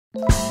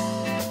Now,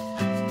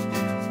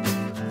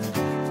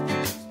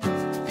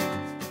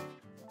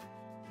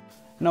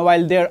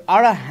 while there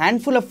are a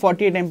handful of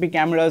 48MP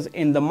cameras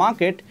in the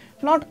market,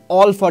 not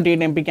all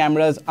 48MP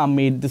cameras are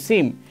made the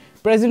same.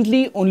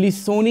 Presently, only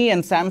Sony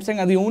and Samsung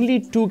are the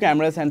only two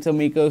camera sensor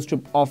makers to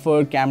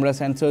offer camera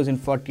sensors in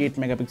 48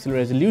 megapixel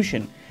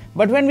resolution.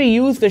 But when we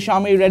used the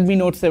Xiaomi Redmi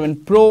Note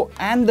 7 Pro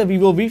and the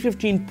Vivo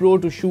V15 Pro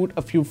to shoot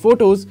a few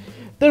photos,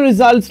 the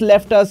results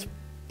left us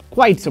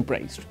quite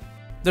surprised.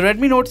 The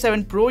Redmi Note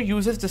 7 Pro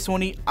uses the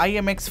Sony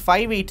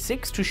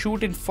IMX586 to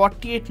shoot in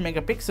 48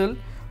 megapixel,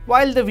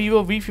 while the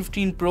Vivo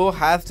V15 Pro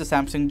has the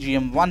Samsung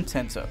GM1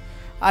 sensor.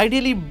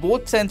 Ideally,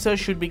 both sensors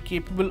should be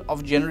capable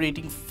of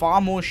generating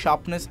far more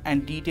sharpness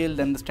and detail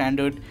than the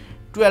standard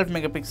 12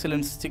 megapixel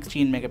and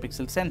 16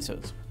 megapixel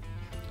sensors.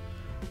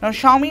 Now,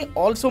 Xiaomi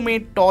also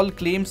made tall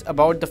claims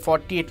about the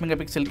 48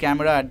 megapixel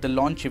camera at the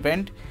launch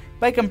event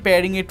by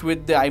comparing it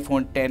with the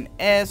iPhone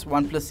XS,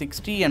 OnePlus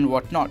 6T and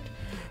whatnot.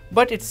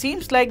 But it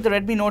seems like the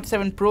Redmi Note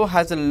 7 Pro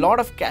has a lot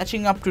of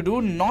catching up to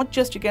do, not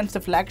just against the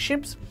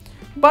flagships,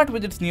 but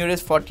with its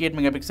nearest 48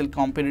 megapixel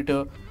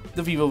competitor,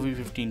 the Vivo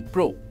V15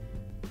 Pro.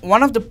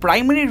 One of the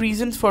primary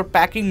reasons for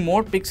packing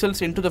more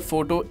pixels into the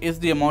photo is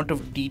the amount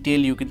of detail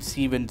you can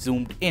see when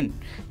zoomed in.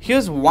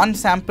 Here's one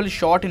sample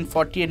shot in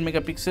 48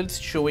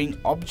 megapixels showing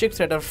objects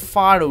that are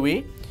far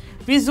away.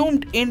 We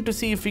zoomed in to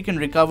see if we can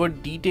recover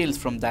details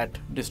from that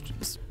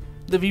distance.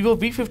 The Vivo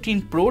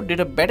V15 Pro did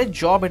a better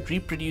job at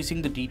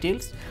reproducing the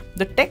details.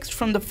 The text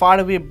from the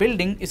faraway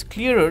building is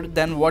clearer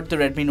than what the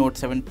Redmi Note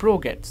 7 Pro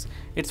gets.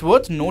 It's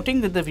worth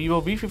noting that the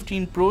Vivo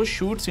V15 Pro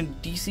shoots in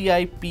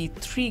DCI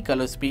P3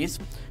 color space,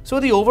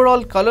 so the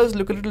overall colors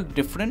look a little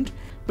different,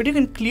 but you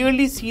can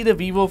clearly see the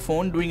Vivo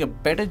phone doing a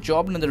better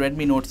job than the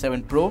Redmi Note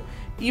 7 Pro,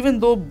 even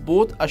though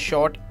both are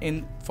shot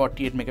in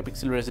 48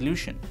 megapixel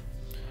resolution.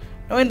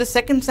 Now in the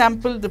second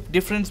sample, the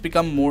difference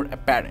becomes more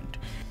apparent.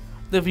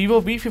 The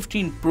Vivo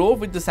V15 Pro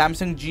with the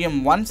Samsung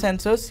GM1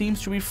 sensor seems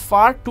to be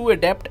far too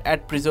adept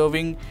at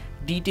preserving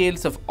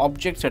details of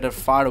objects that are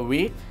far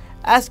away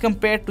as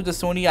compared to the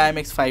Sony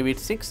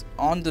IMX586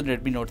 on the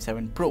Redmi Note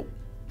 7 Pro.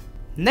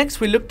 Next,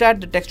 we looked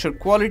at the texture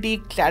quality,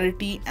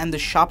 clarity and the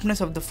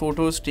sharpness of the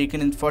photos taken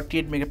in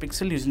 48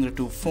 megapixel using the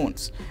two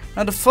phones.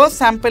 Now the first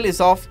sample is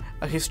of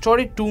a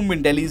historic tomb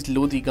in Delhi's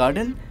Lodi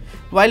Garden.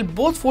 While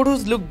both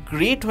photos look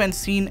great when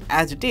seen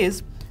as it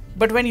is,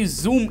 but when you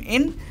zoom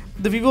in,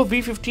 the Vivo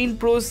V15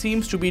 Pro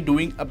seems to be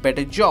doing a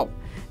better job.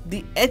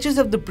 The edges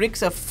of the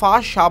bricks are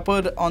far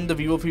sharper on the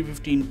Vivo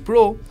V15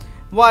 Pro,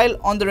 while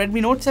on the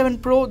Redmi Note 7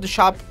 Pro, the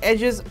sharp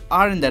edges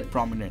aren't that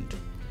prominent.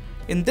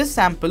 In this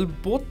sample,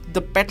 both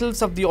the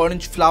petals of the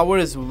orange flower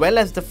as well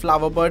as the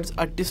flower buds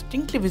are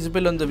distinctly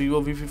visible on the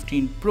Vivo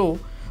V15 Pro,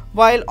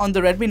 while on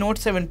the Redmi Note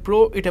 7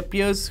 Pro, it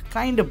appears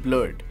kinda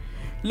blurred.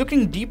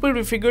 Looking deeper,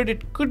 we figured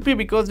it could be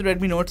because the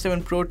Redmi Note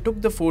 7 Pro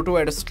took the photo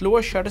at a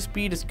slower shutter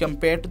speed as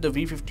compared to the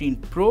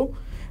V15 Pro,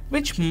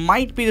 which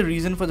might be the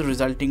reason for the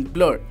resulting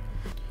blur.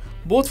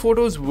 Both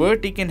photos were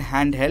taken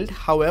handheld,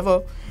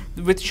 however,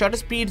 with shutter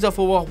speeds of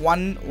over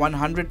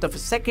 1/100th of a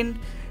second,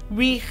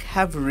 we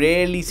have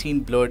rarely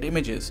seen blurred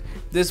images.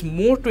 There's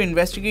more to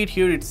investigate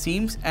here it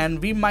seems, and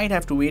we might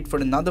have to wait for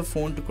another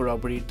phone to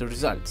corroborate the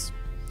results.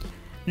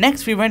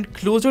 Next, we went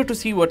closer to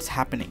see what's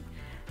happening.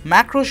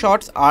 Macro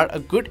shots are a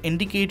good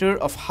indicator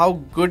of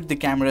how good the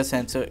camera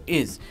sensor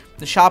is.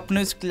 The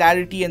sharpness,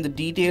 clarity and the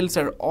details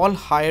are all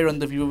higher on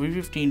the Vivo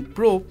V15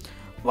 Pro,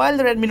 while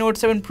the Redmi Note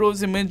 7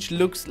 Pro's image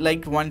looks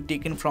like one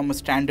taken from a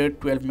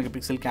standard 12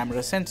 megapixel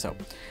camera sensor.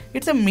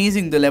 It's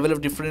amazing the level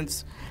of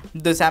difference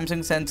the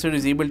Samsung sensor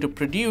is able to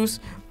produce,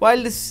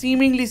 while the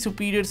seemingly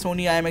superior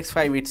Sony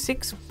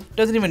IMX586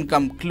 doesn't even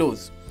come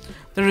close.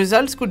 The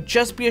results could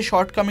just be a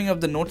shortcoming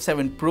of the Note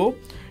 7 Pro.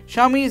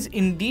 Xiaomi is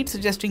indeed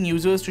suggesting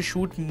users to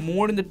shoot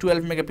more in the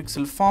 12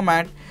 megapixel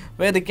format,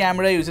 where the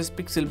camera uses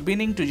pixel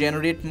binning to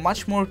generate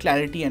much more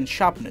clarity and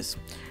sharpness.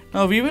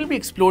 Now we will be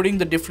exploring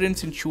the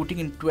difference in shooting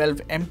in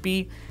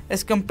 12MP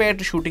as compared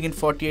to shooting in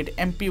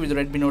 48MP with the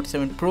Redmi Note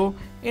 7 Pro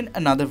in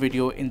another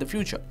video in the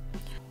future.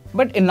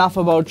 But enough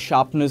about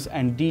sharpness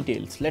and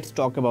details, let's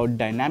talk about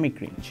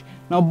dynamic range.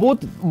 Now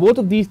both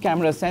of these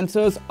camera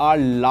sensors are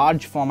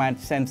large format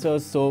sensors,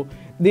 so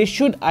they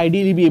should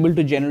ideally be able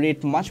to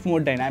generate much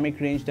more dynamic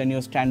range than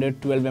your standard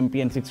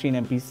 12MP and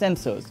 16MP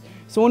sensors.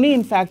 Sony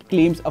in fact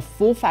claims a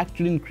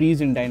 4-factor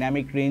increase in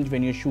dynamic range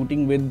when you're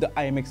shooting with the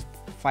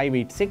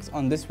IMX586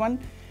 on this one,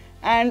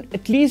 and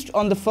at least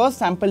on the first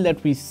sample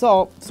that we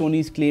saw,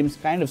 Sony's claims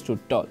kind of stood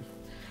tall.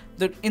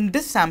 In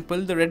this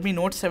sample, the Redmi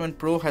Note 7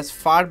 Pro has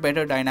far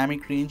better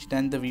dynamic range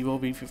than the Vivo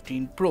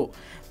V15 Pro.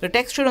 The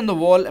texture on the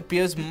wall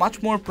appears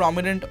much more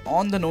prominent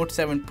on the Note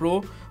 7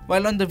 Pro,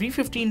 while on the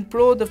V15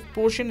 Pro, the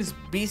portion is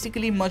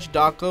basically much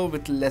darker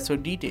with lesser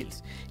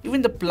details.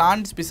 Even the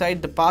plants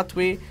beside the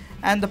pathway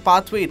and the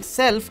pathway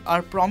itself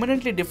are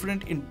prominently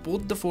different in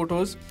both the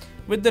photos,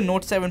 with the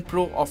Note 7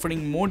 Pro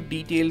offering more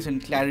details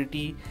and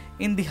clarity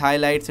in the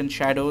highlights and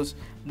shadows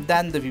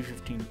than the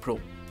V15 Pro.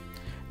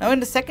 Now in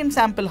the second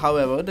sample,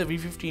 however, the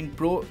V15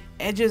 Pro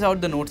edges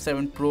out the Note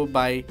 7 Pro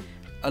by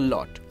a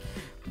lot.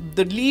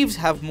 The leaves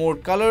have more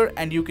color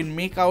and you can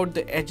make out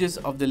the edges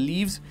of the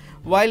leaves,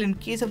 while in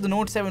case of the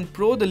Note 7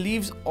 Pro, the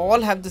leaves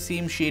all have the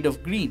same shade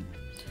of green.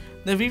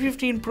 The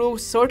V15 Pro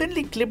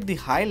certainly clipped the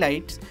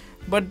highlights,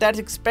 but that's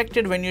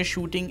expected when you're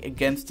shooting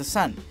against the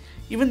sun.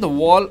 Even the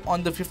wall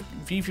on the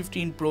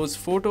V15 Pro's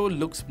photo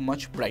looks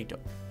much brighter.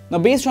 Now,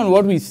 based on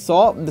what we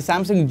saw, the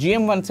Samsung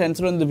GM1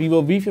 sensor on the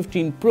Vivo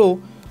V15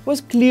 Pro was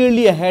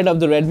clearly ahead of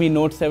the Redmi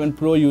Note 7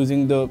 Pro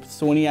using the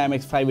Sony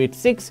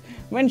IMX586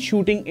 when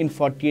shooting in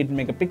 48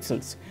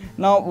 megapixels.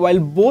 Now, while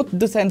both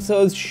the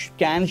sensors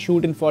can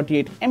shoot in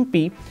 48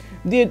 MP,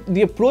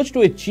 the approach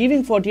to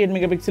achieving 48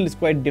 megapixel is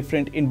quite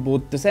different in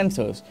both the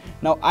sensors.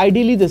 Now,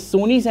 ideally, the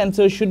Sony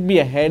sensor should be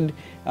ahead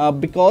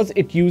because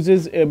it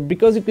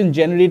can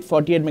generate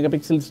 48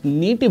 megapixels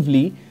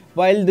natively,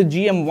 while the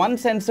GM1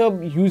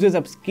 sensor uses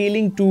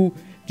upscaling to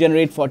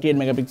generate 48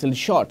 megapixel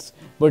shots.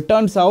 But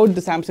turns out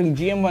the Samsung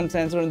GM1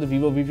 sensor on the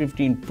Vivo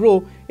V15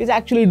 Pro is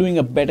actually doing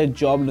a better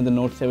job than the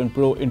Note 7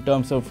 Pro in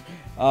terms of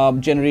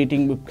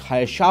generating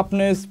higher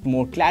sharpness,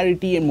 more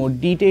clarity and more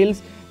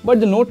details. But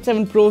the Note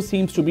 7 Pro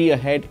seems to be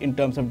ahead in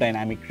terms of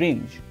dynamic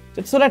range.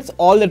 So that's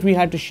all that we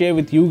had to share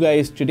with you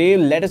guys today.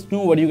 Let us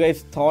know what you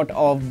guys thought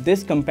of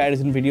this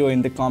comparison video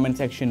in the comment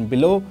section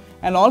below.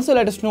 And also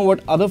let us know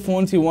what other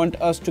phones you want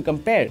us to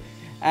compare.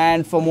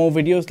 And for more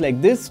videos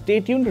like this, stay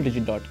tuned to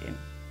Digit.in.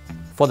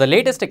 For the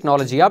latest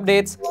technology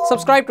updates,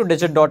 subscribe to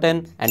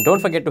Digit.in and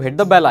don't forget to hit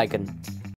the bell icon.